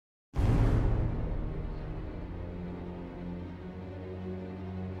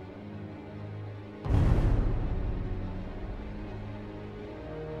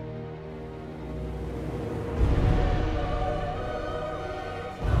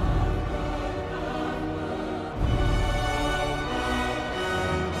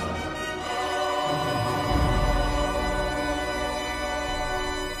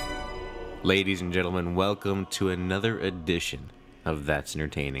Ladies and gentlemen, welcome to another edition of That's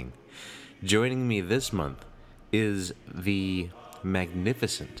Entertaining. Joining me this month is the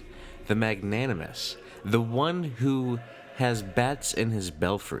magnificent, the magnanimous, the one who has bats in his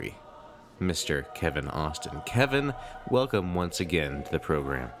belfry, Mr. Kevin Austin. Kevin, welcome once again to the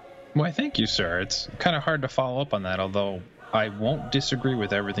program. Why, thank you, sir. It's kind of hard to follow up on that, although I won't disagree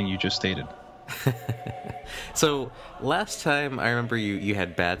with everything you just stated. So, last time I remember you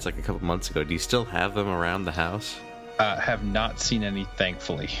had bats like a couple months ago. Do you still have them around the house? Have not seen any,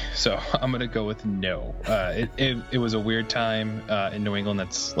 thankfully. So I'm going to go with no. It was a weird time in New England.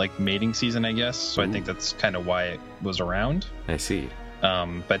 That's like mating season, I guess. So I think that's kind of why it was around. I see.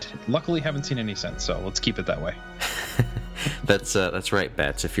 But luckily haven't seen any since. So let's keep it that way. That's right,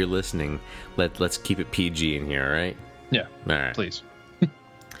 bats. If you're listening, let's keep it PG in here, all right? Yeah. All right. Please.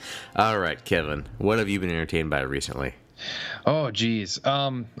 All right, Kevin. What have you been entertained by recently? Oh, geez.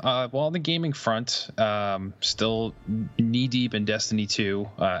 Well, on the gaming front, still knee deep in Destiny 2.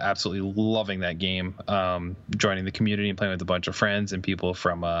 Absolutely loving that game. Joining the community and playing with a bunch of friends and people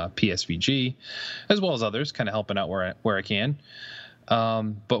from PSVG, as well as others, kind of helping out where I can.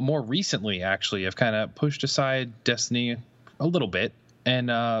 But more recently, actually, I've kind of pushed aside Destiny a little bit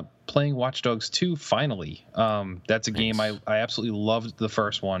and playing Watch Dogs 2 finally. That's a game I absolutely loved the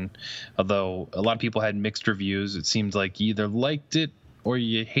first one, although a lot of people had mixed reviews. It seemed like you either liked it or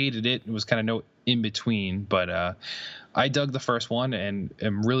you hated it. It was kind of no in between, but I dug the first one and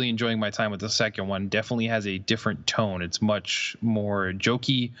am really enjoying my time with the second one. Definitely has a different tone. It's much more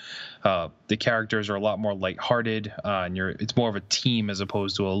jokey. The characters are a lot more lighthearted, and it's more of a team as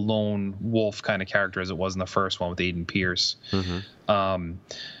opposed to a lone wolf kind of character as it was in the first one with Aiden Pierce. Mm-hmm.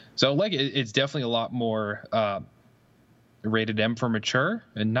 So like it's definitely a lot more rated M for mature,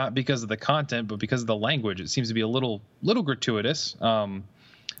 and not because of the content, but because of the language. It seems to be a little gratuitous.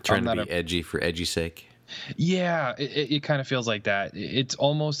 Trying to be edgy for edgy's sake. Yeah, it kind of feels like that. It's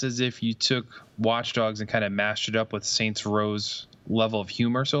almost as if you took Watch Dogs and kind of mashed it up with Saints Row's level of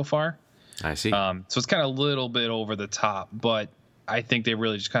humor so far. I see. So it's kind of a little bit over the top, but I think they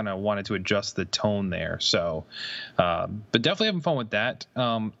really just kind of wanted to adjust the tone there. So, but definitely having fun with that.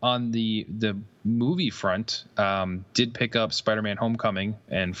 On the movie front, did pick up Spider-Man Homecoming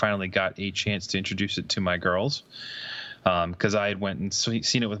and finally got a chance to introduce it to my girls. Because I had went and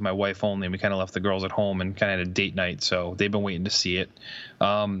seen it with my wife only, and we kind of left the girls at home and kind of had a date night, so they've been waiting to see it.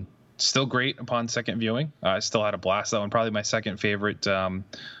 Still great upon second viewing. I still had a blast. That one probably my second favorite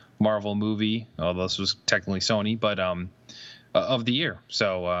Marvel movie, although this was technically Sony, but of the year.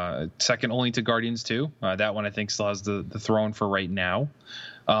 So second only to Guardians 2. That one I think still has the throne for right now.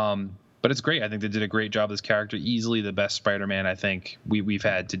 But it's great. I think they did a great job of this character. Easily the best Spider-Man I think we've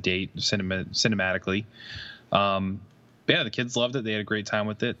had to date cinematically. Yeah, the kids loved it. They had a great time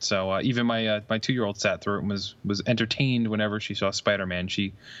with it. So even my 2-year-old sat through it and was entertained whenever she saw Spider-Man.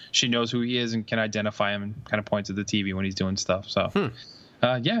 She knows who he is and can identify him and kind of points at the TV when he's doing stuff. So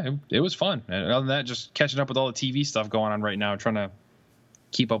yeah, it was fun. And other than that, just catching up with all the TV stuff going on right now, trying to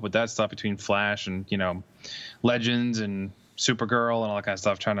keep up with that stuff between Flash and Legends and Supergirl and all that kind of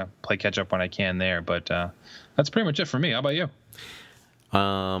stuff. Trying to play catch up when I can there. But that's pretty much it for me. How about you?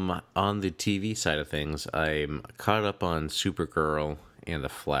 On the TV side of things, I'm caught up on Supergirl and The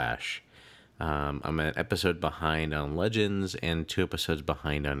Flash. I'm an episode behind on Legends and 2 episodes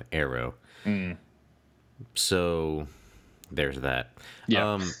behind on Arrow. So there's that.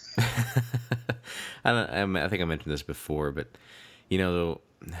 Yeah. I think I mentioned this before, but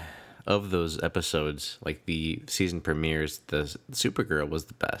of those episodes, like the season premieres, the Supergirl was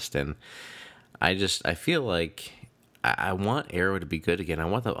the best, and I feel like I want Arrow to be good again. I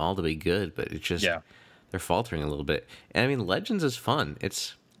want them all to be good, but it's just they're faltering a little bit. And I mean, Legends is fun.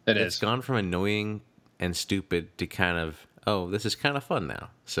 It's gone from annoying and stupid to kind of this is kind of fun now.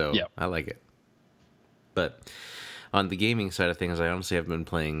 So I like it. But on the gaming side of things, I honestly haven't been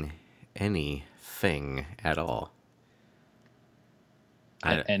playing anything at all.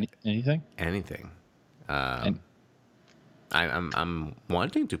 Anything? Anything. I'm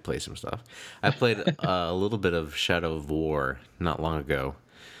wanting to play some stuff. I played a little bit of Shadow of War not long ago,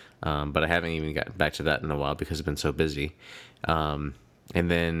 but I haven't even gotten back to that in a while because I've been so busy. And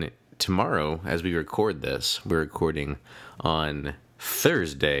then tomorrow, as we record this, we're recording on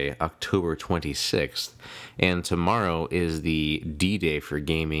Thursday, October 26th, and tomorrow is the D-Day for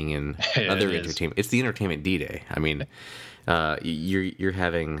gaming and other entertainment. It's the entertainment D-Day. I mean, you're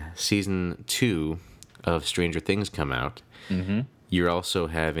having season 2 of Stranger Things come out. Mm-hmm. You're also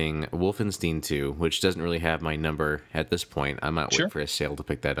having Wolfenstein 2, which doesn't really have my number at this point. I might wait for a sale to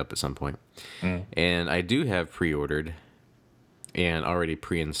pick that up at some point. And I do have pre-ordered and already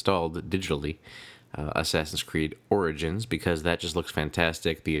pre-installed digitally Assassin's Creed Origins, because that just looks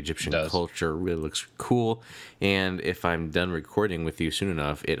fantastic. The Egyptian culture really looks cool, and if I'm done recording with you soon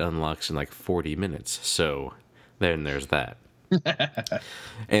enough, it unlocks in like 40 minutes. So then there's that.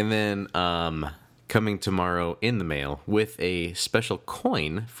 And then coming tomorrow in the mail with a special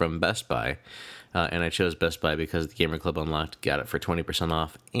coin from Best Buy. And I chose Best Buy because the Gamer Club Unlocked got it for 20%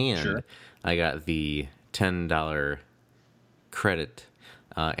 off, and I got the $10 credit,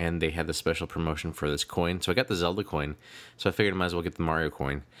 and they had the special promotion for this coin. So I got the Zelda coin, so I figured I might as well get the Mario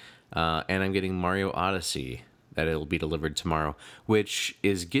coin. And I'm getting Mario Odyssey, that it'll be delivered tomorrow, which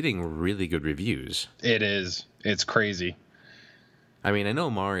is getting really good reviews. It is. It's crazy. I mean, I know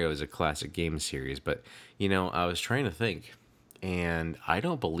Mario is a classic game series, but, I was trying to think, and I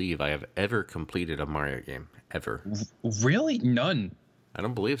don't believe I have ever completed a Mario game, ever. Really? None? I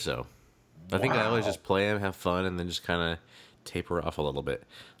don't believe so. I think I always just play them, have fun, and then just kind of taper off a little bit.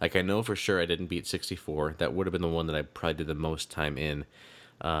 Like, I know for sure I didn't beat 64. That would have been the one that I probably did the most time in.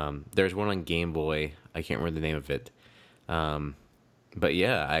 There's one on Game Boy. I can't remember the name of it. But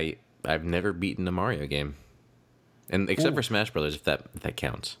yeah, I've never beaten a Mario game, and except for Smash Brothers, if that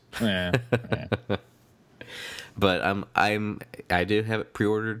counts. Yeah. But I do have it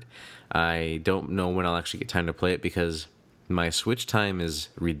pre-ordered. I don't know when I'll actually get time to play it because my Switch time is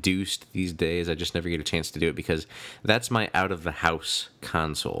reduced these days. I just never get a chance to do it because that's my out-of-the-house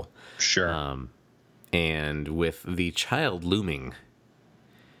console. Sure. And with the child looming,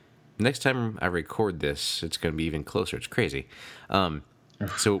 next time I record this, it's going to be even closer. It's crazy.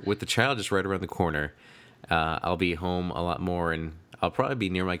 So with the child just right around the corner, I'll be home a lot more, and I'll probably be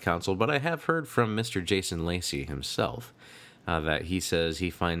near my console. But I have heard from Mr. Jason Lacey himself that he says he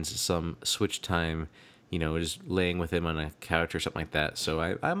finds some Switch time, just laying with him on a couch or something like that.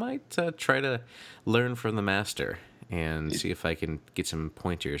 So I might try to learn from the master and see if I can get some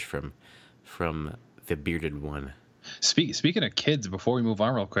pointers from the bearded one. Speaking of kids, before we move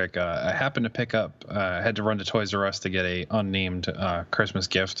on real quick, I happened to pick up, I had to run to Toys R Us to get a unnamed Christmas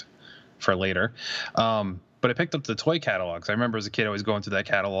gift for later. But I picked up the toy catalogs. I remember as a kid always going through that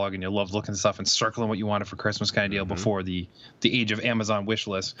catalog, and you loved looking at stuff and circling what you wanted for Christmas kind of deal before the age of Amazon wish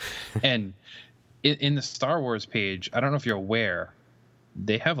list. And in the Star Wars page, I don't know if you're aware,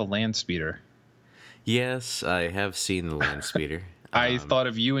 they have a land speeder. Yes, I have seen the land speeder. I thought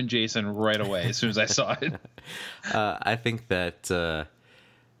of you and Jason right away as soon as I saw it. I think that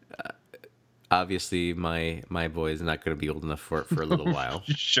obviously my boy is not going to be old enough for it for a little while.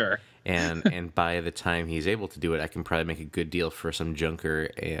 Sure. And by the time he's able to do it, I can probably make a good deal for some junker,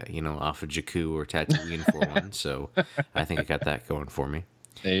 off of Jakku or Tatooine for one. So I think I got that going for me.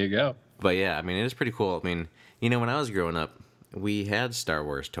 There you go. But yeah, I mean, it is pretty cool. I mean, when I was growing up, we had Star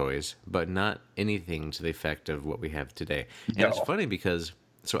Wars toys, but not anything to the effect of what we have today. And it's funny because,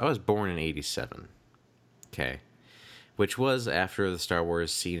 so I was born in 87, okay, which was after the Star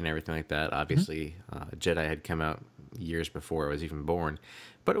Wars scene and everything like that. Obviously, Jedi had come out years before I was even born,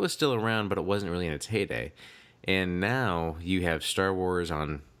 but it was still around, but it wasn't really in its heyday. And now you have Star Wars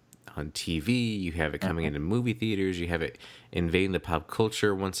on TV, you have it coming into movie theaters, you have it invading the pop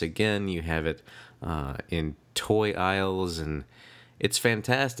culture once again, you have it in toy aisles, and it's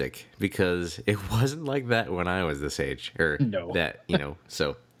fantastic because it wasn't like that when I was this age, or that,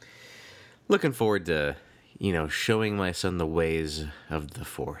 so looking forward to, showing my son the ways of the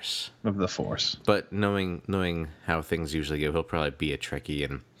Force. But knowing how things usually go, he'll probably be a Trekkie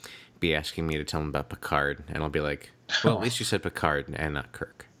and be asking me to tell him about Picard, and I'll be like, well, at least you said Picard and not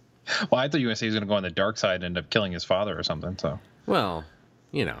Kirk. Well, I thought you were going to say he was going to go on the dark side and end up killing his father or something. So, well,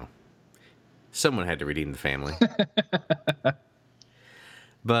 someone had to redeem the family.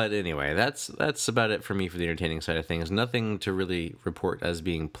 But anyway, that's about it for me for the entertaining side of things. Nothing to really report as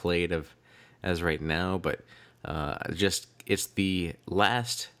being played as right now, but just it's the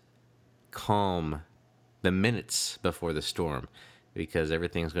last calm, the minutes before the storm, because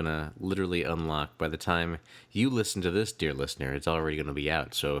everything's going to literally unlock. By the time you listen to this, dear listener, it's already going to be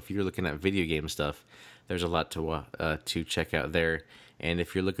out. So if you're looking at video game stuff, there's a lot to check out there. And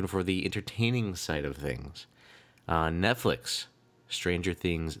if you're looking for the entertaining side of things, Netflix, Stranger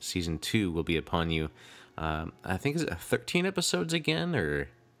Things Season 2 will be upon you. I think is it 13 episodes again, or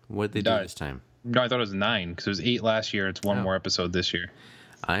what did they do this time? No, I thought it was 9, because it was 8 last year. It's one more episode this year.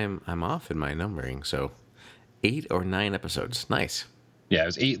 I'm off in my numbering, so 8 or 9 episodes. Nice. Yeah, it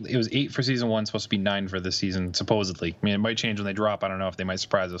was 8. It was 8 for season 1, supposed to be 9 for this season, supposedly. I mean, it might change when they drop. I don't know if they might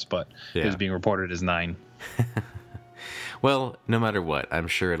surprise us, but it was being reported as 9. Well, no matter what, I'm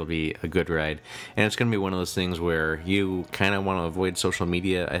sure it'll be a good ride. And it's going to be one of those things where you kind of want to avoid social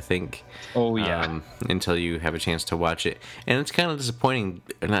media, I think. Oh, yeah. Until you have a chance to watch it. And it's kind of disappointing,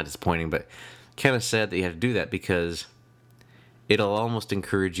 not disappointing, but kind of sad that you have to do that because it'll almost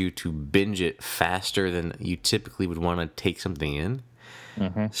encourage you to binge it faster than you typically would want to take something in.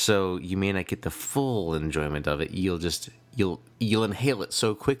 Mm-hmm. So you may not get the full enjoyment of it. You'll inhale it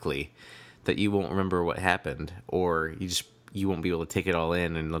so quickly that you won't remember what happened, or you won't be able to take it all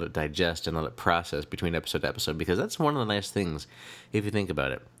in and let it digest and let it process between episode to episode, because that's one of the nice things, if you think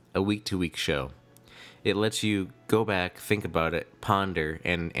about it, a week-to-week show. It lets you go back, think about it, ponder,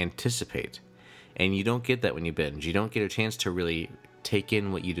 and anticipate. And you don't get that when you binge. You don't get a chance to really take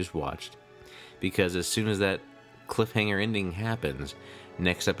in what you just watched, because as soon as that cliffhanger ending happens,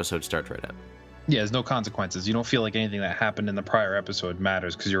 next episode starts right up. Yeah, there's no consequences. You don't feel like anything that happened in the prior episode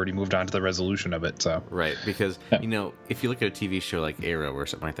matters because you already moved on to the resolution of it. So right, because if you look at a TV show like Arrow or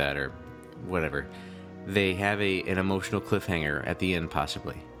something like that, or whatever, they have an emotional cliffhanger at the end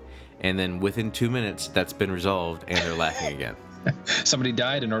possibly, and then within 2 minutes that's been resolved and they're laughing again. Somebody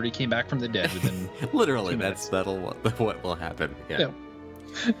died and already came back from the dead within literally. That'll what will happen. Yeah.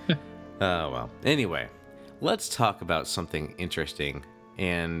 Oh well. Anyway, let's talk about something interesting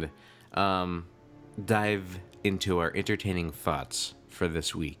and dive into our entertaining thoughts for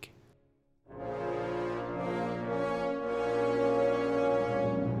this week.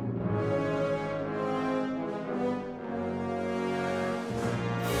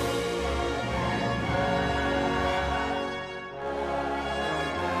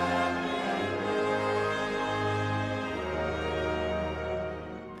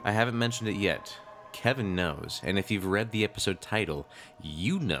 I haven't mentioned it yet. Kevin knows, and if you've read the episode title,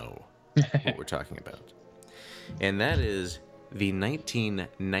 you know what we're talking about. And that is the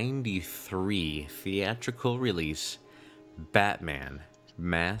 1993 theatrical release, Batman: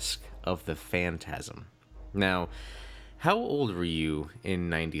 Mask of the Phantasm. Now, how old were you in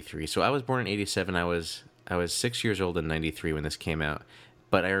 93? So I was born in 87. I was 6 years old in 93 when this came out.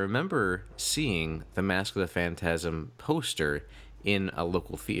 But I remember seeing the Mask of the Phantasm poster in a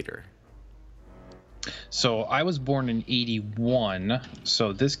local theater. So I was born in 81.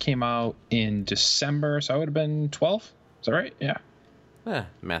 So this came out in December. So I would have been 12. Is that right? Yeah.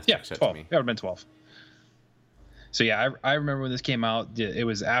 Math checks 12. out to me. That would have been 12. So yeah, I remember when this came out. It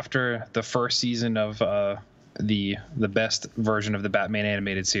was after the first season of the best version of the Batman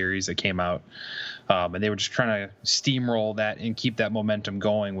animated series that came out, and they were just trying to steamroll that and keep that momentum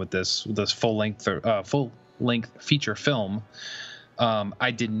going with this full length feature film.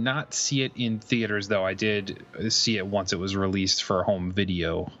 I did not see it in theaters, though. I did see it once it was released for home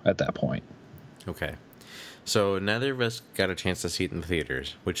video at that point. Okay. So neither of us got a chance to see it in the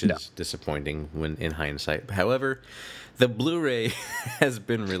theaters, which is disappointing when in hindsight. However, the Blu-ray has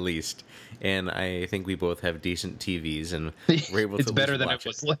been released, and I think we both have decent TVs, and we're able to. It's better than it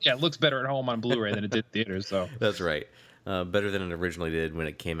was. Yeah, it looks better at home on Blu-ray than it did in theaters. So that's right. Better than it originally did when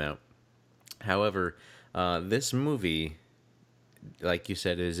it came out. However, this movie, like you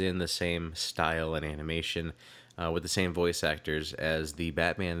said, is in the same style and animation, with the same voice actors as the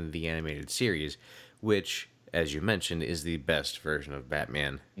Batman the Animated Series, which, as you mentioned, is the best version of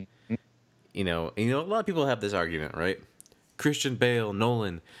Batman. Mm-hmm. You know, a lot of people have this argument, right? Christian Bale,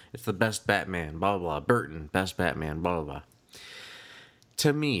 Nolan, it's the best Batman, blah, blah, blah. Burton, best Batman, blah, blah, blah.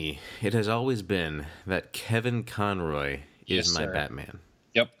 To me, it has always been that Kevin Conroy is my Batman.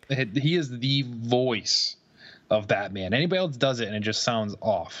 Yep. He is the voice of Batman. Anybody else does it and it just sounds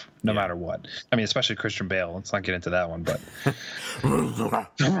off, no matter what. I mean, especially Christian Bale. Let's not get into that one, but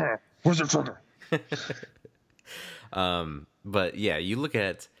where's the trigger? But yeah, you look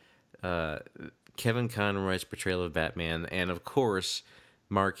at Kevin Conroy's portrayal of Batman, and of course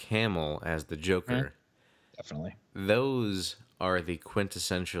Mark Hamill as the Joker. Definitely. Those are the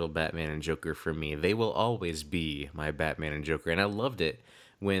quintessential Batman and Joker for me. They will always be my Batman and Joker, and I loved it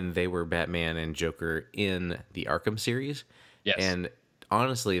when they were Batman and Joker in the Arkham series. Yes. And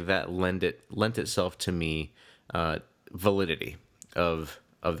honestly, that lent itself to me validity of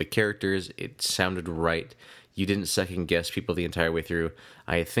the characters. It sounded right. You didn't second guess people the entire way through.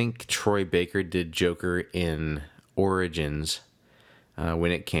 I think Troy Baker did Joker in Origins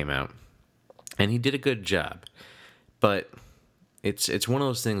when it came out, and he did a good job. But it's one of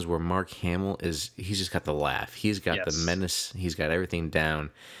those things where Mark Hamill he's just got the laugh. He's got the menace. He's got everything down,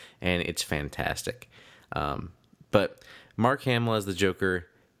 and it's fantastic. But Mark Hamill as the Joker,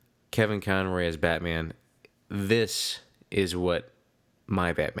 Kevin Conroy as Batman, this is what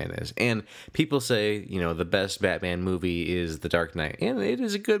my Batman is. And people say, the best Batman movie is The Dark Knight. And it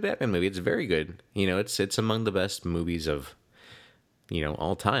is a good Batman movie. It's very good. It's among the best movies of,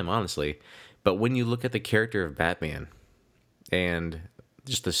 all time, honestly. But when you look at the character of Batman and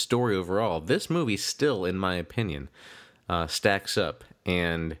just the story overall, this movie still, in my opinion, stacks up.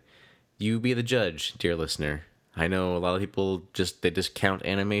 And you be the judge, dear listener. I know a lot of people they discount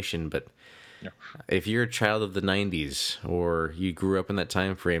animation, but if you're a child of the 90s or you grew up in that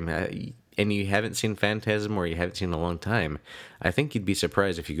time frame and you haven't seen Phantasm or you haven't seen it in a long time, I think you'd be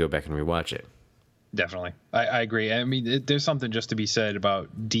surprised if you go back and rewatch it. Definitely. I agree. I mean, there's something just to be said about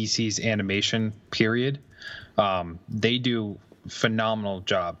DC's animation, period. They do phenomenal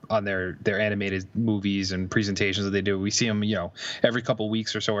job on their animated movies and presentations that they do. We see them, every couple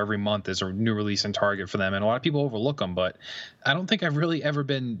weeks or so, every month is a new release in Target for them, and a lot of people overlook them, but I don't think I've really ever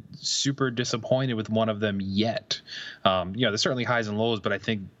been super disappointed with one of them yet. There's certainly highs and lows, but I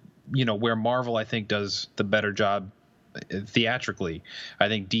think where Marvel I think does the better job theatrically, I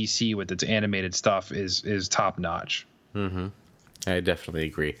think DC with its animated stuff is top notch. I definitely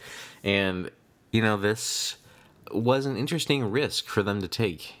agree. And this was an interesting risk for them to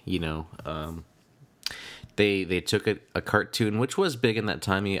take. They took a cartoon which was big in that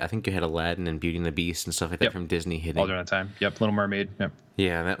time. I think you had Aladdin and Beauty and the Beast and stuff like that from Disney hitting all during that time. Little Mermaid.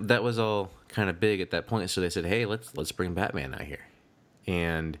 Yeah, that was all kind of big at that point. So they said, hey, let's bring Batman out here.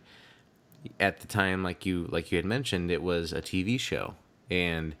 And at the time, like you had mentioned, it was a TV show,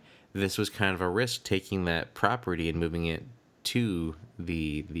 and this was kind of a risk, taking that property and moving it to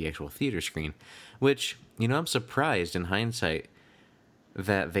the actual theater screen, which I'm surprised in hindsight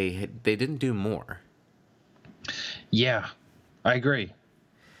that they didn't do more. Yeah, I agree.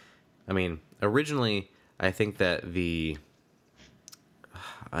 I mean, originally I think that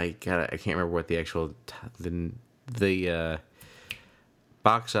I can't remember what the actual the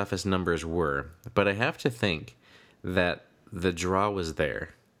box office numbers were, but I have to think that the draw was there.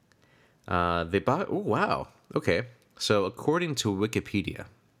 They bought. Oh wow. Okay. So according to Wikipedia,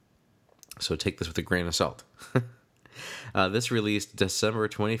 so take this with a grain of salt. This released December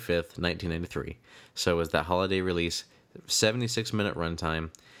 25th, 1993. So it was that holiday release, 76-minute runtime,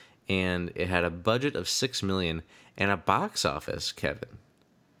 and it had a budget of $6 million and a box office, Kevin,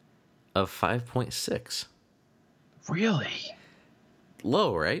 of 5.6. Really?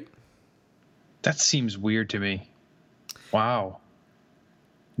 Low, right? That seems weird to me. Wow.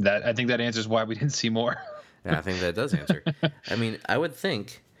 I think that answers why we didn't see more. Yeah, I think that does answer. I mean, I would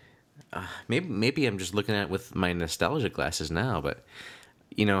think maybe I'm just looking at it with my nostalgia glasses now, but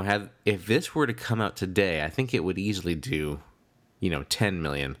if this were to come out today, I think it would easily do 10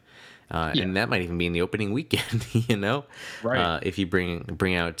 million. And that might even be in the opening weekend, Right. If you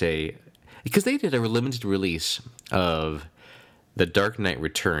bring out because they did a limited release of The Dark Knight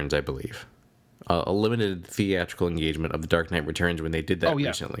Returns, I believe. A limited theatrical engagement of The Dark Knight Returns when they did that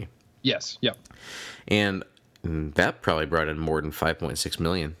recently. Yes. Yep. And that probably brought in more than 5.6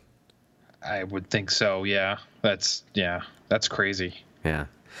 million. I would think so. Yeah. That's crazy. Yeah.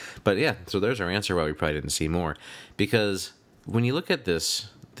 But yeah, so there's our answer why we probably didn't see more. Because when you look at this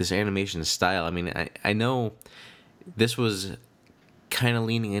animation style, I mean, I know this was kind of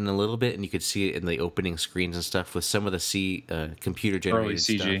leaning in a little bit, and you could see it in the opening screens and stuff with some of the computer generated early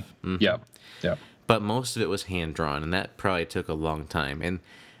CG. stuff. Mm-hmm. Yep. But most of it was hand drawn, and that probably took a long time. And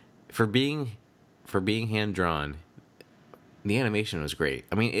for being hand drawn, the animation was great.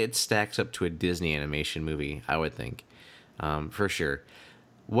 I mean, it stacks up to a Disney animation movie, I would think, for sure.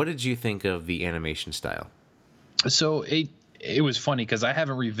 What did you think of the animation style? So it was funny because I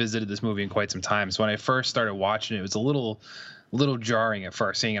haven't revisited this movie in quite some time. So when I first started watching it was a little jarring at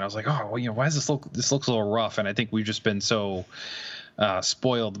first seeing it. I was like, oh, well, why does this looks a little rough? And I think we've just been so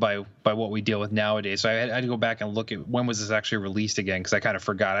spoiled by what we deal with nowadays. So I had to go back and look at when was this actually released again, because I kind of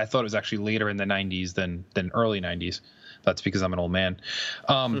forgot. I thought it was actually later in the 90s than early 90s. That's because I'm an old man.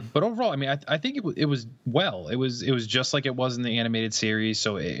 But overall, I mean, I think it was well. It was just like it was in the animated series,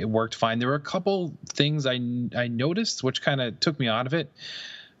 so it worked fine. There were a couple things I noticed which kind of took me out of it.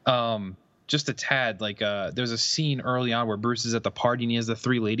 Just a tad. Like there's a scene early on where Bruce is at the party and he has the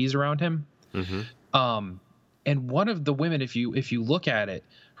three ladies around him. Mm-hmm. And one of the women, if you look at it,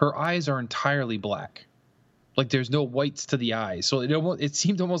 her eyes are entirely black. Like there's no whites to the eyes. So it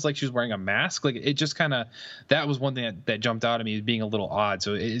seemed almost like she was wearing a mask. Like it just kind of, that was one thing that jumped out at me as being a little odd.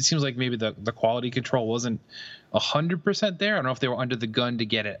 So it seems like maybe the quality control wasn't 100% there. I don't know if they were under the gun to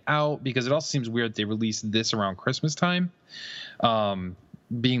get it out, because it also seems weird they released this around Christmas time.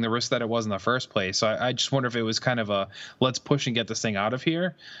 being the risk that it was in the first place. So I just wonder if it was kind of a let's push and get this thing out of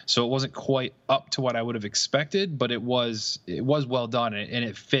here. So it wasn't quite up to what I would have expected, but it was well done, and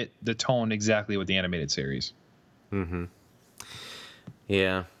it fit the tone exactly with the animated series. Mm-hmm.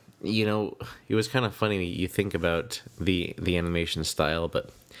 Yeah. It was kind of funny. You think about the animation style, but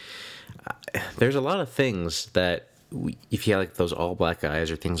there's a lot of things that if you had like those all black eyes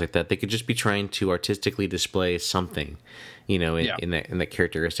or things like that, they could just be trying to artistically display something, in that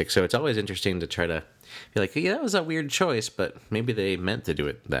characteristic. So it's always interesting to try to be like, yeah, that was a weird choice, but maybe they meant to do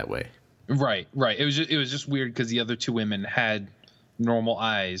it that way. Right. It was just weird because the other two women had normal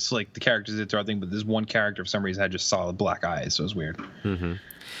eyes, like the characters did throughout the thing, but this one character for some reason had just solid black eyes, so it was weird. Mm-hmm.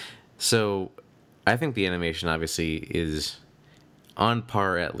 So I think the animation obviously is on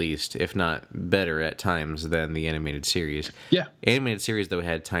par, at least, if not better at times than the animated series. Yeah. Animated series, though,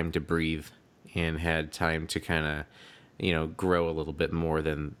 had time to breathe and had time to kind of, grow a little bit more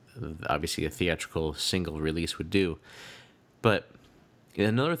than obviously a theatrical single release would do. But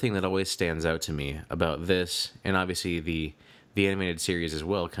another thing that always stands out to me about this, and obviously the animated series as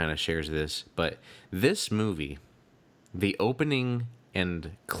well kind of shares this, but this movie, the opening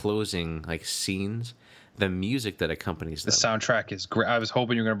and closing scenes, the music that accompanies them. The soundtrack is great. I was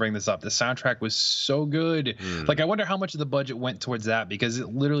hoping you were going to bring this up. The soundtrack was so good. I wonder how much of the budget went towards that, because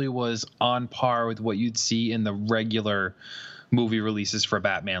it literally was on par with what you'd see in the regular movie releases for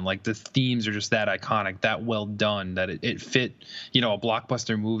Batman. Like, the themes are just that iconic, that well done, that it fit, a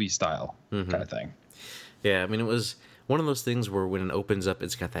blockbuster movie style kind of thing. Yeah, I mean, it was one of those things where when it opens up,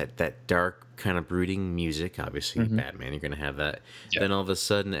 it's got that dark kind of brooding music. Obviously, Batman, you're going to have that. Yeah. Then all of a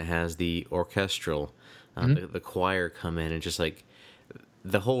sudden it has the orchestral, the choir come in, and just like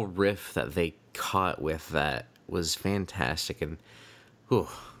the whole riff that they caught with that was fantastic. And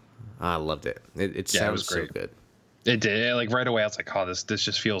I loved it. It sounds so good. It did. Like, right away, I was like, oh, this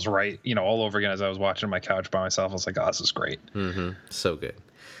just feels right. All over again as I was watching on my couch by myself. I was like, oh, this is great. So good.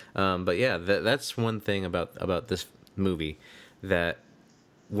 But yeah, that's one thing about this movie that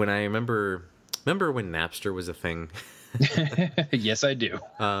when I remember when Napster was a thing. Yes, I do.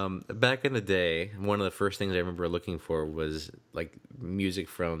 Back in the day, one of the first things I remember looking for was like music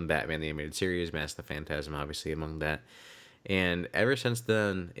from Batman the Animated Series, Mask the Phantasm, obviously among that. And ever since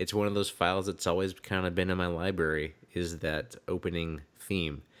then, it's one of those files that's always kind of been in my library, is that opening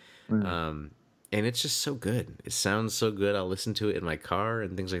theme. And it's just so good. It sounds so good. I'll listen to it in my car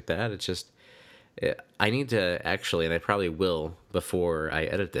and things like that. It's just, I need to actually, and I probably will before I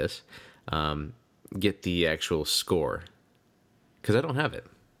edit this, get the actual score, because I don't have it.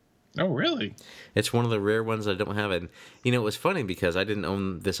 Oh, really? It's one of the rare ones I don't have. And, it was funny because I didn't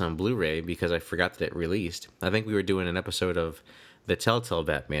own this on Blu-ray because I forgot that it released. I think we were doing an episode of the Telltale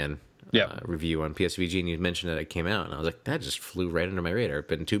Batman review on PSVG, and you mentioned that it came out, and I was like, that just flew right under my radar. I've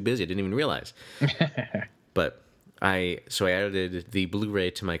been too busy. I didn't even realize. But I added the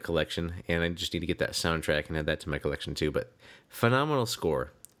Blu-ray to my collection, and I just need to get that soundtrack and add that to my collection too. But phenomenal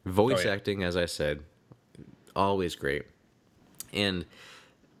score. Voice acting, as I said, always great. And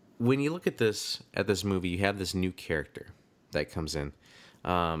when you look at this movie, you have this new character that comes in.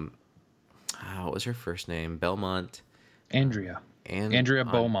 What was her first name? Belmont. Andrea. Andrea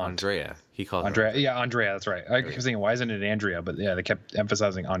Beaumont. Andrea. He called Andrea. Yeah, Andrea. That's right. I kept thinking, why isn't it Andrea? But yeah, they kept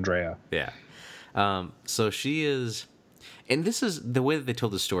emphasizing Andrea. Yeah. So she is, and this is the way that they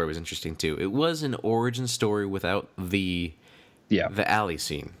told the story was interesting too. It was an origin story without the alley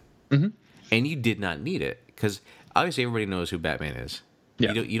scene, and you did not need it because obviously everybody knows who Batman is.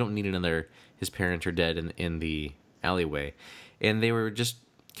 Yeah. You don't need another. His parents are dead in the alleyway, and they were just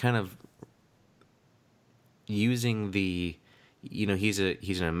kind of using the. He's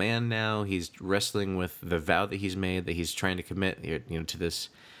a man now. He's wrestling with the vow that he's made, that he's trying to commit, to this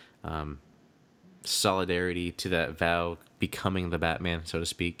solidarity to that vow, becoming the Batman, so to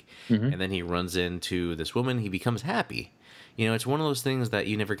speak. And then he runs into this woman. He becomes happy. It's one of those things that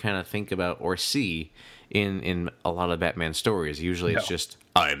you never kind of think about or see in a lot of Batman stories. Usually it's just,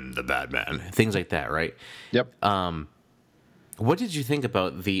 I'm the Batman. Things like that, right? Yep. What did you think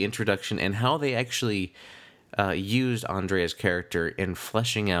about the introduction and how they actually used Andrea's character in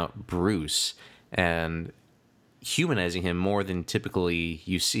fleshing out Bruce and humanizing him more than typically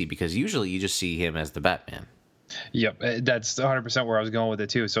you see? Because usually you just see him as the Batman. Yep, that's 100% where I was going with it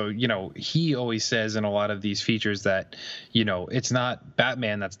too. So, he always says in a lot of these features that, it's not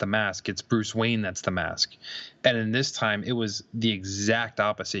Batman that's the mask, it's Bruce Wayne that's the mask. And in this time, it was the exact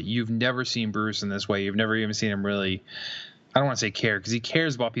opposite. You've never seen Bruce in this way. You've never even seen him really, I don't want to say care, because he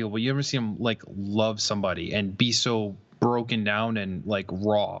cares about people, but you ever see him love somebody and be so broken down and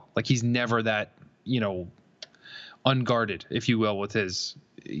raw. He's never that, unguarded, if you will, with his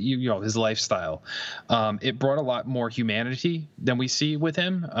his lifestyle. It brought a lot more humanity than we see with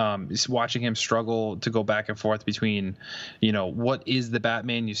him. Just watching him struggle to go back and forth between, what is the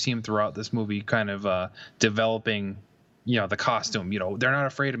Batman. You see him throughout this movie kind of developing the costume, they're not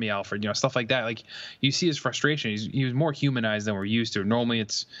afraid of me, Alfred, stuff like that. Like, you see his frustration. He was more humanized than we're used to. Normally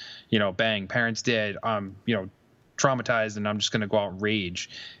it's, bang, parents dead, traumatized, and I'm just going to go out and rage.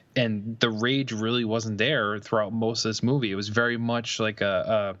 And the rage really wasn't there throughout most of this movie. It was very much like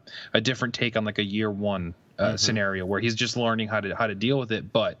a different take on like a year one scenario where he's just learning how to deal with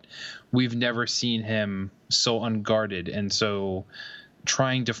it. But we've never seen him so unguarded and so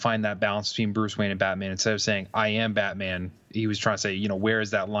trying to find that balance between Bruce Wayne and Batman. Instead of saying, I am Batman, he was trying to say, where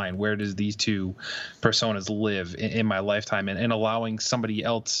is that line? Where does these two personas live in my lifetime? And allowing somebody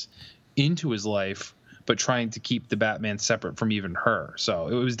else into his life, but trying to keep the Batman separate from even her. So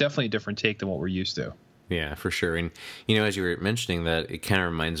it was definitely a different take than what we're used to. Yeah, for sure. And, as you were mentioning that, it kind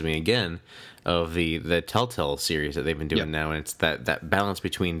of reminds me again of the Telltale series that they've been doing now. And it's that balance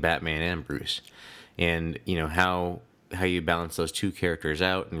between Batman and Bruce. And, how you balance those two characters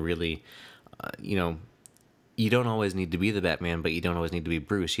out, and really, you don't always need to be the Batman, but you don't always need to be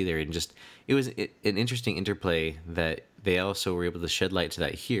Bruce either. And just, it was an interesting interplay that they also were able to shed light to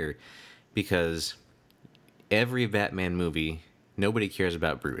that here, because every Batman movie, nobody cares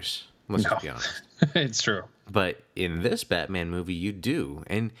about Bruce. Let's just be honest. It's true. But in this Batman movie, you do.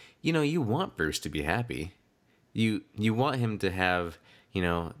 And, you want Bruce to be happy. You want him to have,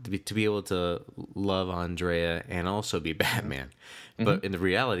 to be able to love Andrea and also be Batman. Mm-hmm. But in the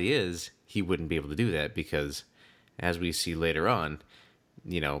reality is, he wouldn't be able to do that because, as we see later on,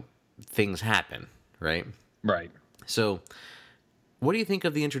 things happen, right? Right. So, what do you think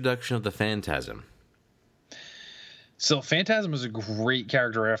of the introduction of the Phantasm? So Phantasm is a great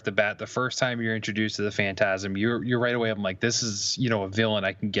character right off the bat. The first time you're introduced to the Phantasm, you're right away, I'm like, this is, a villain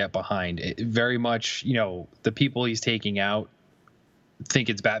I can get behind. It very much, the people he's taking out think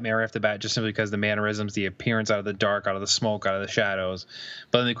it's Batman right off the bat, just simply because the mannerisms, the appearance out of the dark, out of the smoke, out of the shadows.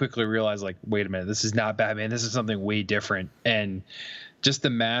 But then they quickly realize, like, wait a minute, this is not Batman. This is something way different. And just the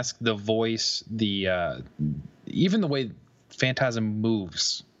mask, the voice, the even the way Phantasm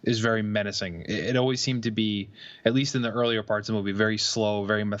moves is very menacing. It always seemed to be, at least in the earlier parts of the movie, very slow,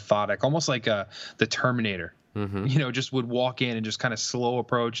 very methodic, almost like the Terminator. Mm-hmm. Just would walk in and just kind of slow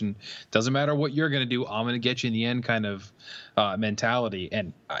approach, and doesn't matter what you're going to do, I'm going to get you in the end kind of mentality.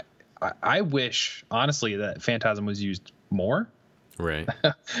 And I wish, honestly, that Phantasm was used more. Right.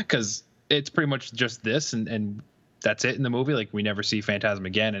 Because it's pretty much just this, and that's it in the movie. Like, we never see Phantasm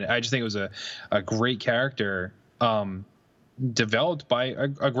again. And I just think it was a great character. Developed by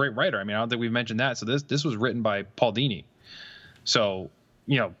a great writer. I mean, I don't think we've mentioned that. So this was written by Paul Dini. So,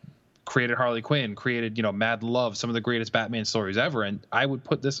 created Harley Quinn, created, Mad Love, some of the greatest Batman stories ever. And I would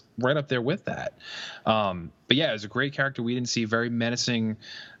put this right up there with that. But yeah, it was a great character. We didn't see very menacing,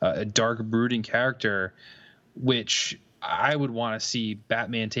 a dark, brooding character, which I would want to see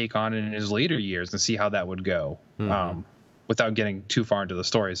Batman take on in his later years and see how that would go. Mm-hmm. Without getting too far into the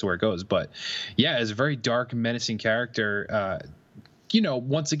story as to where it goes. But yeah, it's a very dark, menacing character.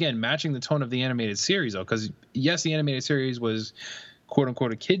 Once again, matching the tone of the animated series, though, because yes, the animated series was quote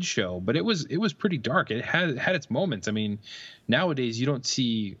unquote a kid's show, but it was pretty dark. It had its moments. I mean, nowadays you don't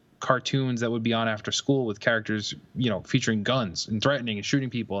see cartoons that would be on after school with characters, featuring guns and threatening and shooting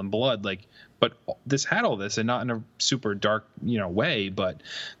people and blood. But this had all this, and not in a super dark, way. But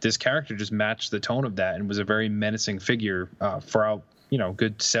this character just matched the tone of that and was a very menacing figure for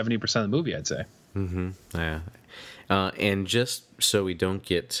good 70% of the movie, I'd say. Mm-hmm. Yeah. And just so we don't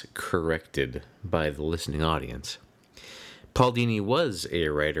get corrected by the listening audience, Paul Dini was a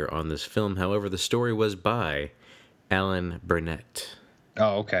writer on this film. However, the story was by Alan Burnett.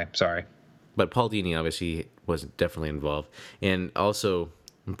 Oh, okay. Sorry. But Paul Dini obviously was definitely involved. And also,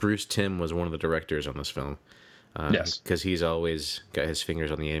 Bruce Timm was one of the directors on this film. Yes. Because he's always got his fingers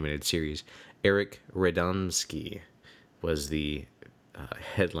on the animated series. Eric Radomski was the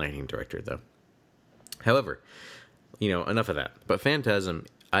headlining director, though. However, enough of that. But Phantasm,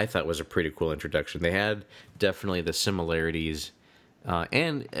 I thought, was a pretty cool introduction. They had definitely the similarities.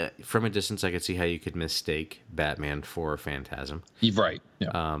 And from a distance, I could see how you could mistake Batman for Phantasm. Right.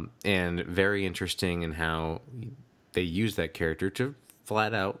 Yeah. And very interesting in how they use that character to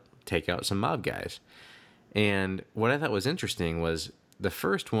flat out take out some mob guys. And what I thought was interesting was the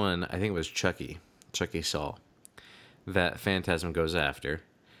first one, I think it was Chucky Saul, that Phantasm goes after,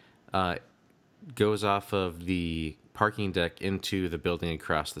 goes off of the parking deck into the building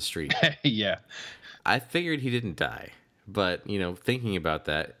across the street. Yeah. I figured he didn't die. But, thinking about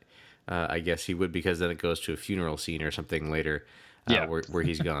that, I guess he would, because then it goes to a funeral scene or something later, Yeah. where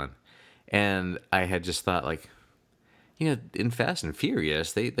he's gone. And I had just thought, like, in Fast and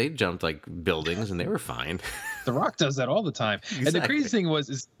Furious, they jumped like buildings and they were fine. The Rock does that all the time. Exactly. And the crazy thing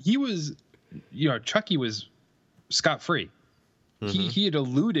is he was, Chucky was scot-free. He had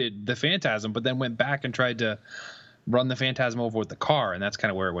eluded the Phantasm, but then went back and tried to run the Phantasm over with the car, and that's kind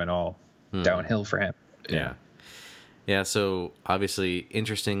of where it went all downhill for him. Yeah. So obviously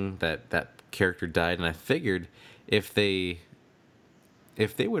interesting that character died, and I figured if they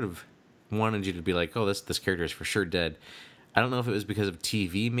would have wanted you to be like, oh, this character is for sure dead. I don't know if it was because of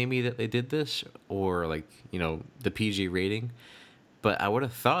TV maybe that they did this, or like, the PG rating, but I would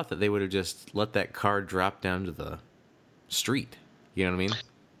have thought that they would have just let that car drop down to the street. You know what I mean?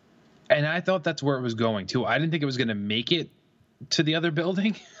 And I thought that's where it was going too. I didn't think it was going to make it to the other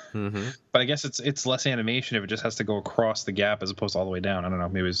building, but I guess it's less animation if it just has to go across the gap as opposed to all the way down. I don't know.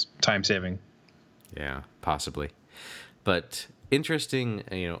 Maybe it was time saving. Yeah, possibly. But interesting,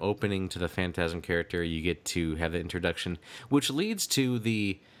 opening to the Phantasm character. You get to have the introduction, which leads to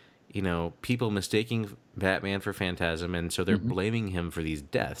the, people mistaking Batman for Phantasm, and so they're blaming him for these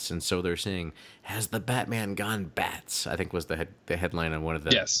deaths, and so they're saying, "Has the Batman gone bats?" I think was the headline on one of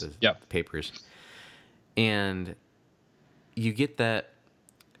the papers. And you get that.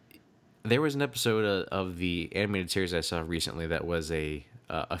 There was an episode of the animated series I saw recently that was a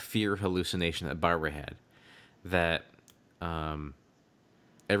fear hallucination that Barbara had, that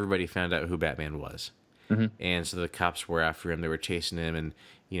everybody found out who Batman was. And so the cops were after him. They were chasing him, and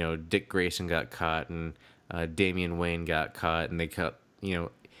Dick Grayson got caught, and Damian Wayne got caught, and they cut.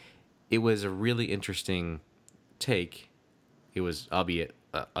 It was a really interesting take. It was, albeit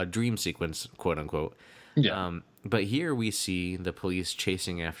a dream sequence, quote unquote. Yeah. But here we see the police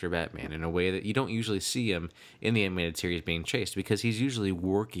chasing after Batman in a way that you don't usually see him in the animated series being chased, because he's usually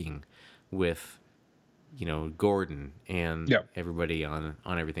working with, Gordon and everybody on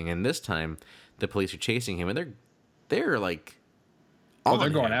everything. And this time, the police are chasing him, and they're like, they're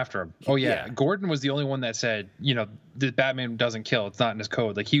going after him. Oh yeah. Gordon was the only one that said, the Batman doesn't kill. It's not in his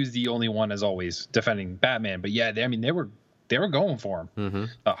code. Like, he was the only one, as always, defending Batman. But yeah, they were going for him.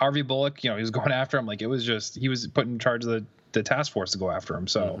 Harvey Bullock, he was going after him. Like, it was just, he was put in charge of the task force to go after him.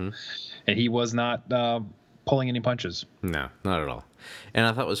 So, and he was not pulling any punches. No, not at all. And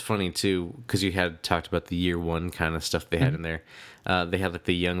I thought it was funny too, because you had talked about the year one kind of stuff they had in there. They had like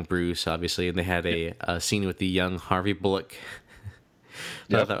the young Bruce, obviously, and they had a scene with the young Harvey Bullock.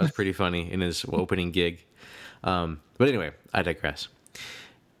 I thought that was pretty funny in his opening gig. But anyway, I digress.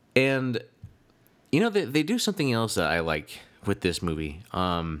 And they do something else that I like with this movie.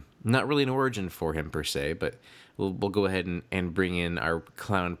 Not really an origin for him per se, but we'll go ahead and bring in our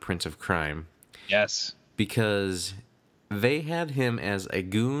clown Prince of Crime. Yes. Because they had him as a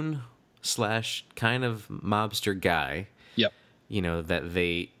goon / kind of mobster guy. Yep. That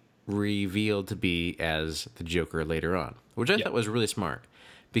they revealed to be as the Joker later on, which I thought was really smart.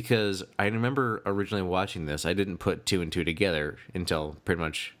 Because I remember originally watching this, I didn't put two and two together until pretty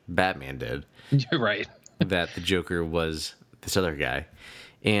much Batman did. You're right. That the Joker was this other guy.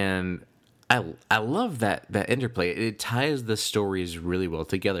 And I love that interplay. It ties the stories really well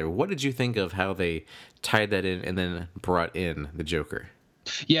together. What did you think of how they tied that in and then brought in the Joker?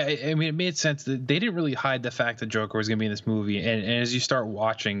 Yeah, I mean, it made sense that they didn't really hide the fact that Joker was going to be in this movie. And as you start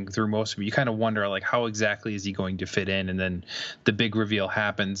watching through most of it, you kind of wonder, like, how exactly is he going to fit in? And then the big reveal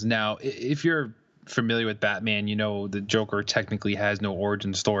happens. Now, if you're familiar with Batman, the Joker technically has no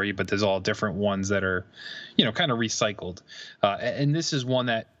origin story, but there's all different ones that are, kind of recycled. And this is one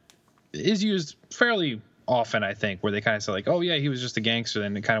that is used fairly often, I think, where they kind of say, like, oh, yeah, he was just a gangster,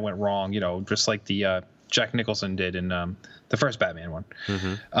 and it kind of went wrong, just like the Jack Nicholson did in the first Batman one.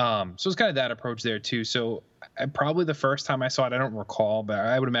 So it's kind of that approach there too. So probably the first time I saw it, I don't recall, but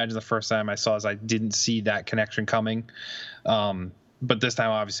I would imagine the first time I saw it, I didn't see that connection coming. But this time,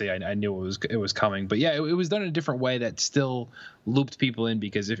 obviously, I knew it was coming. But yeah, it was done in a different way that still looped people in,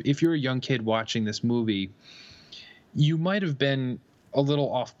 because if you're a young kid watching this movie, you might have been a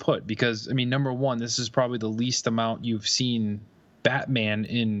little off put, because, I mean, number one, this is probably the least amount you've seen Batman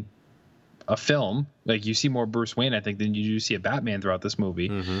in a film. Like, you see more Bruce Wayne, I think, than you do see a Batman throughout this movie.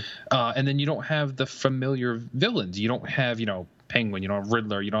 And then you don't have the familiar villains. You don't have, Penguin, you don't have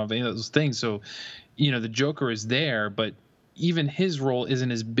Riddler, you don't have any of those things. So, the Joker is there, but even his role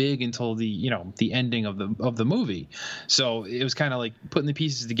isn't as big until the ending of the movie. So it was kind of like putting the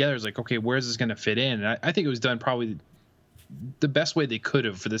pieces together. It's like, okay, where's this going to fit in? And I think it was done probably the best way they could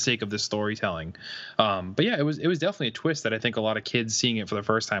have for the sake of the storytelling. But yeah, it was definitely a twist that I think a lot of kids seeing it for the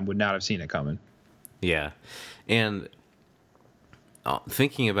first time would not have seen it coming. Yeah. And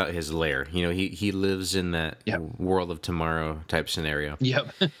thinking about his lair, he lives in that Yep. world of tomorrow type scenario.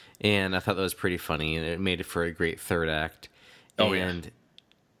 Yep. And I thought that was pretty funny, and it made it for a great third act. Oh, yeah. And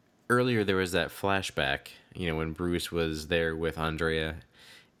earlier there was that flashback, when Bruce was there with Andrea,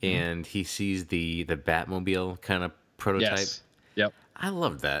 and he sees the Batmobile kind of prototype. Yes. Yep. I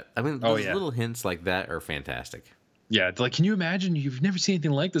love that. I mean, Oh, those yeah. little hints like that are fantastic. Yeah. It's like, can you imagine? You've never seen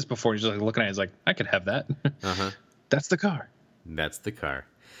anything like this before. He's just like looking at it. He's like, I could have that. Uh-huh. That's the car. That's the car.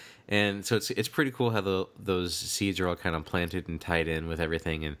 And so it's pretty cool how those seeds are all kind of planted and tied in with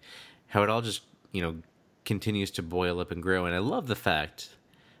everything, and how it all just, continues to boil up and grow. And I love the fact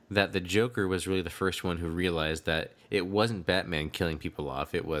that the Joker was really the first one who realized that it wasn't Batman killing people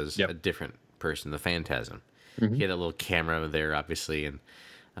off. It was Yep. a different person, the Phantasm. Mm-hmm. He had a little camera there, obviously, and,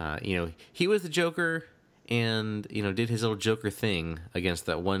 he was the Joker and, did his little Joker thing against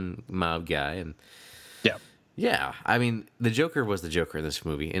that one mob guy. And Yeah. yeah, I mean, the Joker was the Joker in this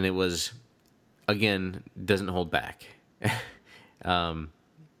movie, and it was, again, doesn't hold back. I'm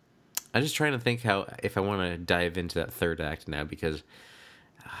just trying to think if I want to dive into that third act now, because,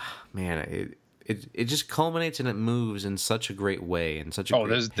 man, it just culminates and it moves in such a great way, in such a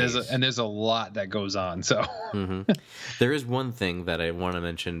great pace. There's a lot that goes on. So There is one thing that I want to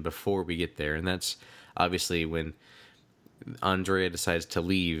mention before we get there, and that's obviously when Andrea decides to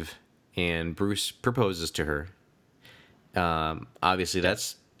leave and Bruce proposes to her. Obviously,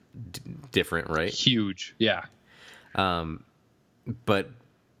 that's different, right? huge. Yeah. But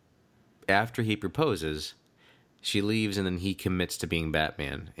after he proposes, she leaves, and then he commits to being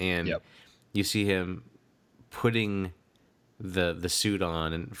Batman. And Yep. you see him putting the suit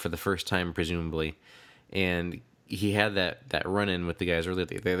on, and for the first time, presumably. And he had that run-in with the guys earlier.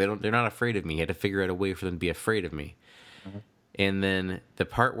 They're not afraid of me. He had to figure out a way for them to be afraid of me. Mm-hmm. And then the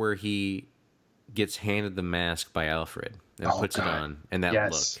part where he gets handed the mask by Alfred and puts it on, and that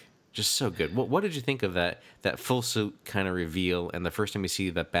Yes. look, just so good. What did you think of that full suit kind of reveal, and the first time you see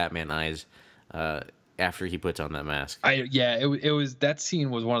the Batman eyes after he puts on that mask? It was, that scene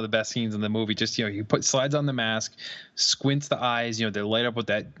was one of the best scenes in the movie. Just, he slides on the mask, squints the eyes, they light up with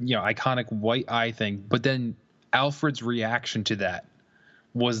that, iconic white eye thing. But then Alfred's reaction to that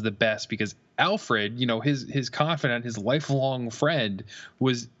was the best, because Alfred, his confidant, his lifelong friend,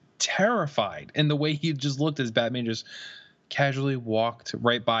 was terrified. And the way he just looked as Batman just casually walked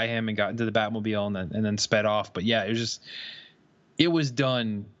right by him and got into the Batmobile and then sped off. But yeah, it was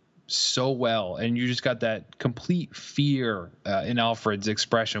done so well, and you just got that complete fear in Alfred's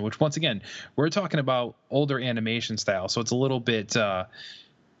expression, which, once again, we're talking about older animation style, so it's a little bit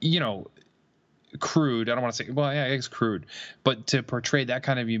crude. I don't want to say, well, yeah, it's crude, but to portray that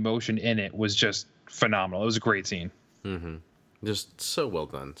kind of emotion in it was just phenomenal. It was a great scene. Mm-hmm. Just so well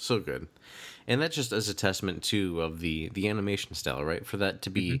done, so good. And that just is a testament too of the animation style, right? For that to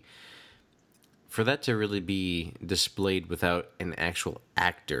be, for that to really be displayed without an actual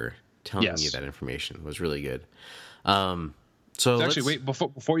actor telling Yes. you that information was really good. So Actually, wait,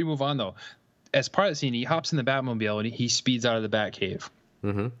 before you move on though, as part of the scene, he hops in the Batmobile and he speeds out of the Batcave.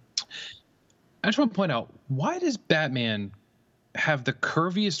 Mm-hmm. I just want to point out, why does Batman have the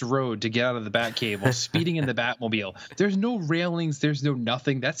curviest road to get out of the Batcave while speeding in the Batmobile? There's no railings, there's no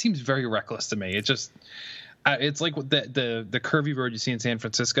nothing. That seems very reckless to me. It just, it's like the curvy road you see in San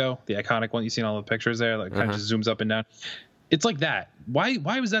Francisco, the iconic one you see in all the pictures there, like kind of just zooms up and down. It's like that. Why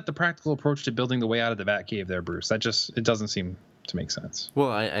was that the practical approach to building the way out of the Batcave there, Bruce? It doesn't seem to make sense.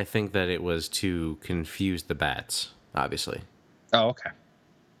 Well, I think that it was to confuse the bats, obviously. Oh, okay.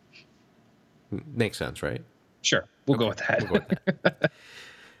 Makes sense, right? Sure. We'll go with that. We'll go with that.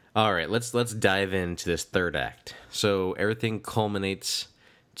 All right, let's dive into this third act. So everything culminates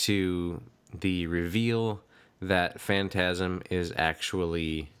to the reveal that Phantasm is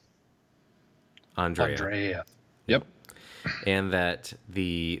actually Andrea. Yep. And that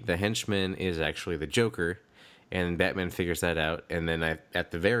the henchman is actually the Joker, and Batman figures that out. And then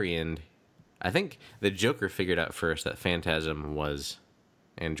at the very end, I think the Joker figured out first that Phantasm was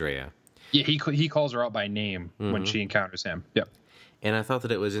Andrea. Yeah, he calls her out by name when she encounters him. Yep. And I thought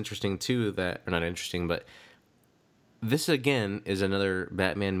that it was interesting too or not interesting, but this again is another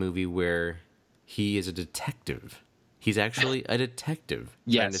Batman movie where he is a detective. He's actually a detective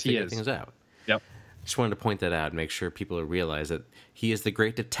trying to Yes, he figure is. things out. Yep. Just wanted to point that out and make sure people realize that he is the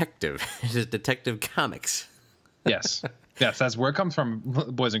great detective. It is Detective Comics. Yes. Yes, that's where it comes from,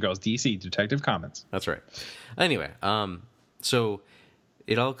 boys and girls. DC, Detective Comics. That's right. Anyway, so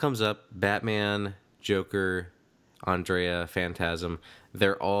it all comes up. Batman, Joker, Andrea, Phantasm.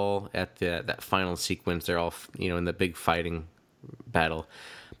 They're all at that final sequence. They're all in the big fighting battle.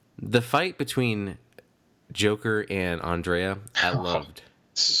 The fight between Joker and Andrea, I loved.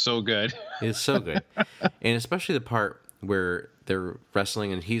 So good. It's so good, and especially the part where they're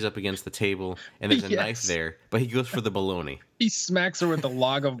wrestling and he's up against the table and there's a knife there, but he goes for the bologna. He smacks her with a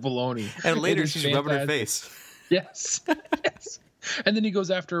log of bologna, And later she's rubbing her face. Yes, yes. And then he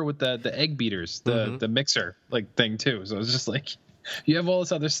goes after her with the egg beaters, the mixer like thing too. So it's just like you have all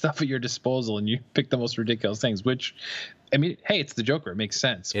this other stuff at your disposal, and you pick the most ridiculous things. Which, I mean, hey, it's the Joker. It makes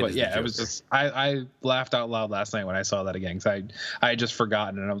sense. But yeah, it was just I laughed out loud last night when I saw that again, because I had just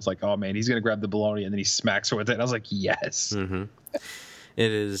forgotten, and I was like, oh man, he's gonna grab the bologna, and then he smacks her with it. And I was like, yes. Mm-hmm.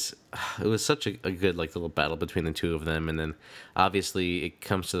 It was such a good like little battle between the two of them, and then obviously it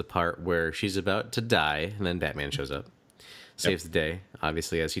comes to the part where she's about to die, and then Batman shows up, saves the day,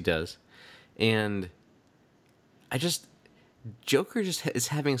 obviously, as he does, and Joker just is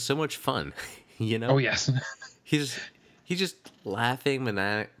having so much fun, you know? Oh yes. he's just laughing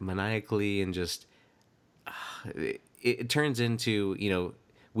maniacally, and just it turns into, you know,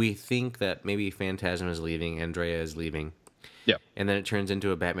 we think that maybe Phantasm is leaving, Andrea is leaving. Yeah. And then it turns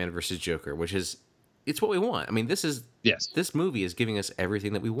into a Batman versus Joker, which is, it's what we want. I mean, this movie is giving us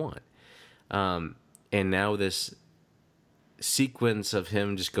everything that we want. And now this sequence of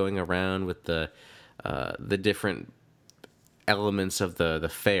him just going around with the different elements of the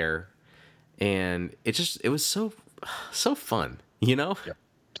fair, and it was so fun, you know? Yeah,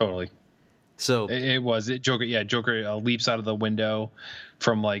 totally. So Joker leaps out of the window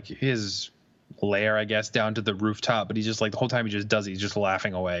from like his lair, I guess, down to the rooftop, but he's just like the whole time he's just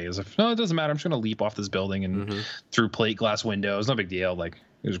laughing away as if, no, it doesn't matter, I'm just gonna leap off this building and through plate glass windows, no big deal. Like,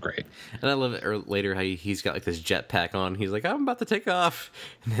 it was great. And I love it later how he's got like this jetpack on. He's like, I'm about to take off,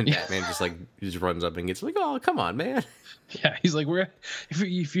 and then Batman just runs up and gets like, oh, come on, man. Yeah, he's like,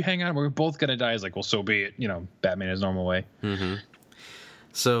 if you hang on, we're both gonna die. He's like, well, so be it. You know, Batman his normal way. Mm-hmm.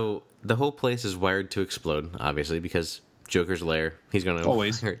 So the whole place is wired to explode, obviously, because Joker's lair. He's gonna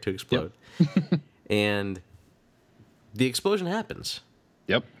always wire it to explode. Yep. And the explosion happens.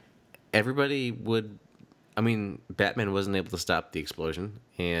 Yep. Batman wasn't able to stop the explosion,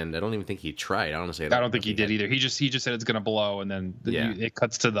 and I don't even think he tried, honestly. I don't think he did either. He just said it's going to blow, and then it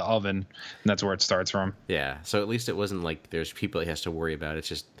cuts to the oven, and that's where it starts from. Yeah, so at least it wasn't like there's people he has to worry about. It's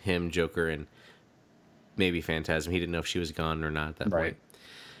just him, Joker, and maybe Phantasm. He didn't know if she was gone or not at that point.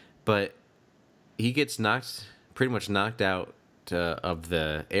 But he gets pretty much knocked out of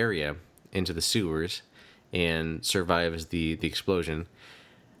the area into the sewers and survives the explosion,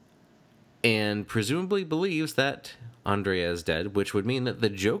 and presumably believes that Andrea is dead, which would mean that the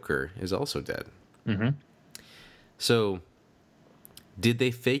Joker is also dead. Mm-hmm. So, did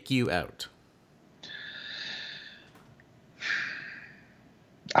they fake you out?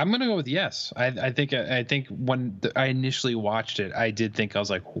 I'm gonna go with yes. I think when I initially watched it, I did think, I was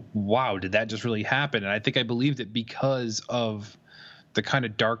like, wow, did that just really happen? And I think I believed it because of the kind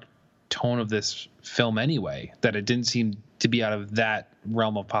of dark tone of this film anyway, that it didn't seem to be out of that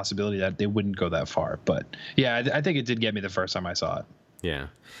realm of possibility that they wouldn't go that far. But yeah, I think it did get me the first time I saw it. Yeah.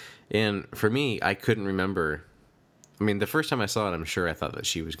 And for me, I couldn't remember. I mean, the first time I saw it, I'm sure I thought that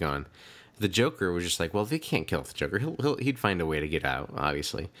she was gone. The Joker was just like, well, they can't kill the Joker. He'd find a way to get out,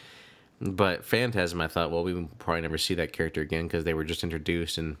 obviously. But Phantasm, I thought, well, we will probably never see that character again because they were just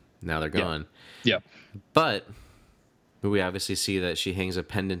introduced and now they're gone. Yep. But we obviously see that she hangs a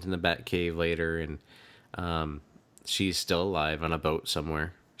pendant in the Batcave later, and she's still alive on a boat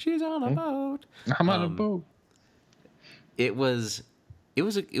somewhere. She's on a boat. I'm on a boat. It was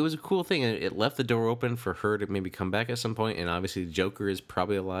a cool thing. It left the door open for her to maybe come back at some point, and obviously the Joker is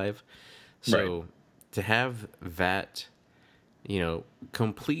probably alive. So to have that,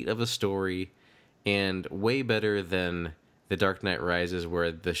 complete of a story, and way better than The Dark Knight Rises,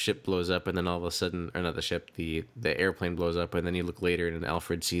 where the ship blows up and then all of a sudden, or not the ship, the airplane blows up, and then you look later and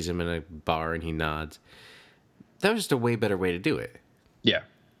Alfred sees him in a bar and he nods. That was just a way better way to do it. Yeah.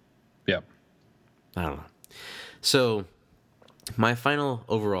 Yep. I don't know. So my final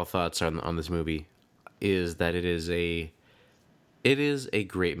overall thoughts on this movie is that it is a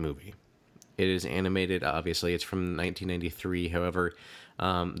great movie. It is animated, obviously. It's from 1993. However,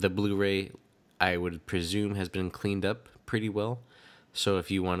 the Blu-ray, I would presume, has been cleaned up pretty well. So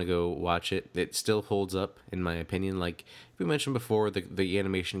if you want to go watch it, it still holds up, in my opinion. Like we mentioned before, the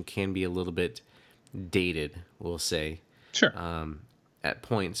animation can be a little bit dated, we'll say. Sure. At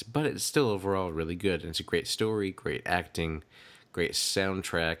points, but it's still overall really good. And it's a great story, great acting, great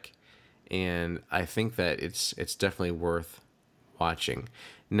soundtrack, and I think that it's definitely worth watching.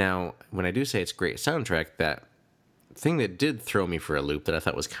 Now, when I do say it's great soundtrack, that thing that did throw me for a loop that I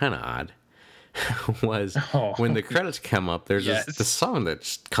thought was kind of odd was when the credits come up, there's this song that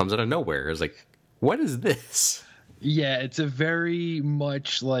just comes out of nowhere. It's like, What is this? Yeah, it's a very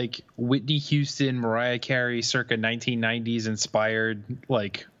much like Whitney Houston, Mariah Carey, circa 1990s inspired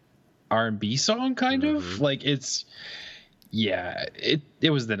like R&B song, kind of like it's. Yeah, it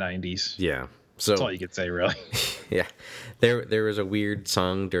was the 90s. Yeah. So That's all you could say, really. yeah, there was a weird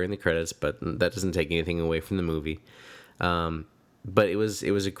song during the credits, but that doesn't take anything away from the movie. But it was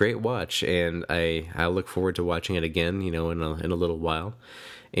a great watch, and I look forward to watching it again, in a little while.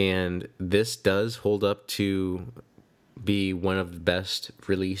 And this does hold up to be one of the best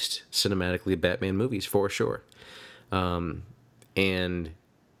released cinematically Batman movies for sure. And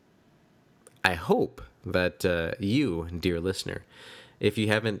I hope that you, dear listener, if you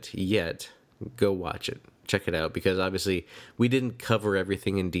haven't yet, go watch it. Check it out, because obviously we didn't cover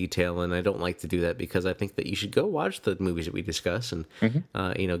everything in detail, and I don't like to do that, because I think that you should go watch the movies that we discuss and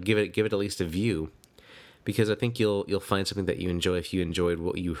give it at least a view, because I think you'll find something that you enjoy if you enjoyed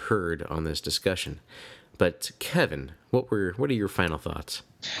what you heard on this discussion. But Kevin, what are your final thoughts?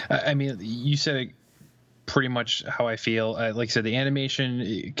 I mean, you said it pretty much how I feel. Like I said, the animation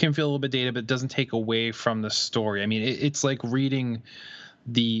it can feel a little bit dated, but it doesn't take away from the story. I mean, it's like reading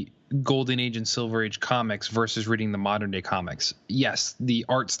the Golden Age and Silver Age comics versus reading the modern day comics. Yes, the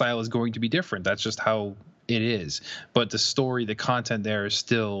art style is going to be different. That's just how it is. But the story, the content there is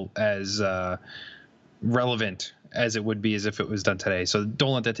still as relevant as it would be as if it was done today. So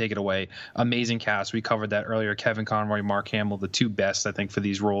don't let that take it away. Amazing cast. We covered that earlier. Kevin Conroy, Mark Hamill, the two best, I think, for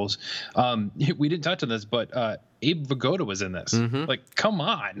these roles. We didn't touch on this, but Abe Vigoda was in this. Like, come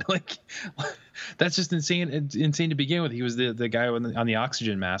on. Like, that's just insane to begin with. He was the guy on the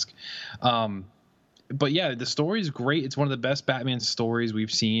oxygen mask. But yeah, the story is great. It's one of the best Batman stories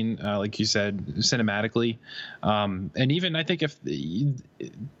we've seen, like you said, cinematically. And even I think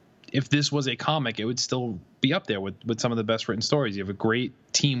if this was a comic, it would still be up there with some of the best written stories. You have a great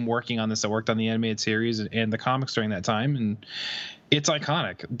team working on this that worked on the animated series and the comics during that time, and it's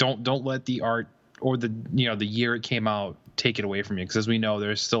iconic. Don't let the art or the year it came out take it away from you, because as we know,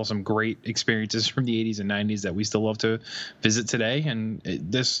 there's still some great experiences from the 80s and 90s that we still love to visit today, and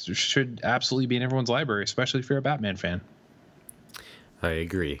this should absolutely be in everyone's library, especially if you're a Batman fan. I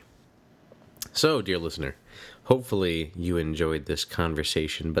agree. So, dear listener, hopefully you enjoyed this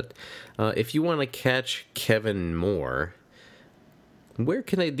conversation, but if you want to catch Kevin more, where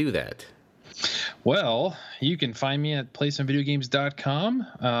can I do that? Well, you can find me at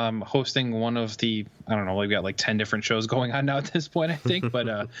playsomevideogames.com, hosting one of the, I don't know, we've got like 10 different shows going on now at this point, I think,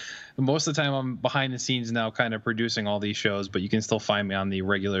 but most of the time I'm behind the scenes now kind of producing all these shows, but you can still find me on the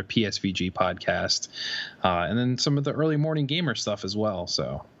regular PSVG podcast, and then some of the early morning gamer stuff as well,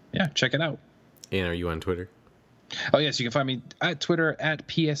 so yeah, check it out. And are you on Twitter? Oh, yes, you can find me at Twitter at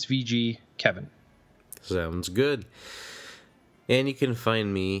PSVG Kevin. Sounds good. And you can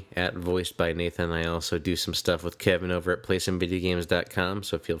find me at Voiced by Nathan. I also do some stuff with Kevin over at PlaySomeVideoGames.com,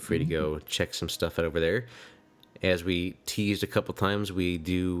 so feel free to go check some stuff out over there. As we teased a couple times, we're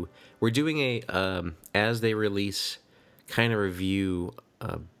doing a as they release kind of review.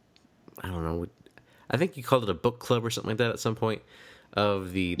 I don't know. I think you called it a book club or something like that at some point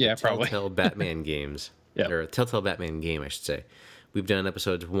of the Telltale Batman games. Yeah. Or Telltale Batman game, I should say. We've done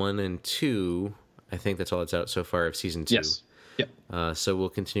episodes 1 and 2. I think that's all that's out so far of season 2. Yes. Yep. So we'll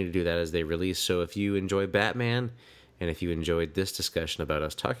continue to do that as they release. So if you enjoy Batman, and if you enjoyed this discussion about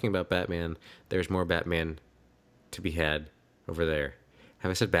us talking about Batman, there's more Batman to be had over there.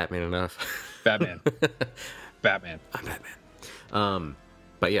 Have I said Batman enough? Batman. Batman. I'm Batman.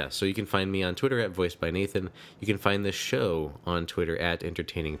 But yeah, so you can find me on Twitter at Voiced by Nathan. You can find this show on Twitter at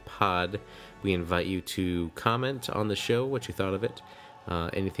EntertainingPod. We invite you to comment on the show, what you thought of it.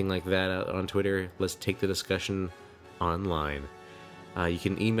 Anything like that out on Twitter. Let's take the discussion online. You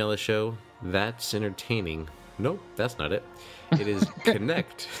can email the show. That's entertaining. Nope, that's not it. It is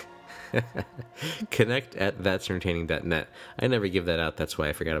connect. Connect at that'sentertaining.net. I never give that out. That's why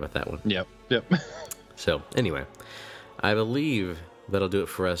I forgot about that one. Yep. So anyway, I believe that'll do it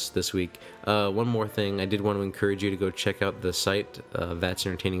for us this week. One more thing. I did want to encourage you to go check out the site,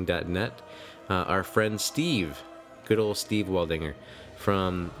 that'sentertaining.net. Our friend Steve, good old Steve Waldinger,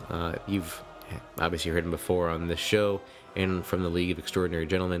 from, you've obviously heard him before on this show, and from the League of Extraordinary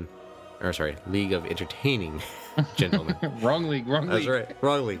Gentlemen, League of Entertaining Gentlemen. Wrong league. That's right,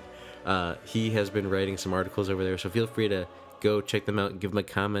 wrong league. He has been writing some articles over there, so feel free to go check them out, give him a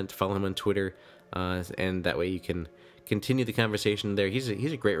comment, follow him on Twitter, and that way you can continue the conversation there. He's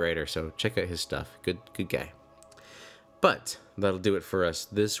a great writer, so check out his stuff. Good guy. But that'll do it for us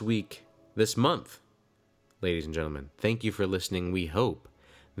this week, this month. Ladies and gentlemen, thank you for listening. We hope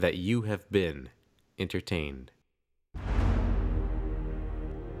that you have been entertained.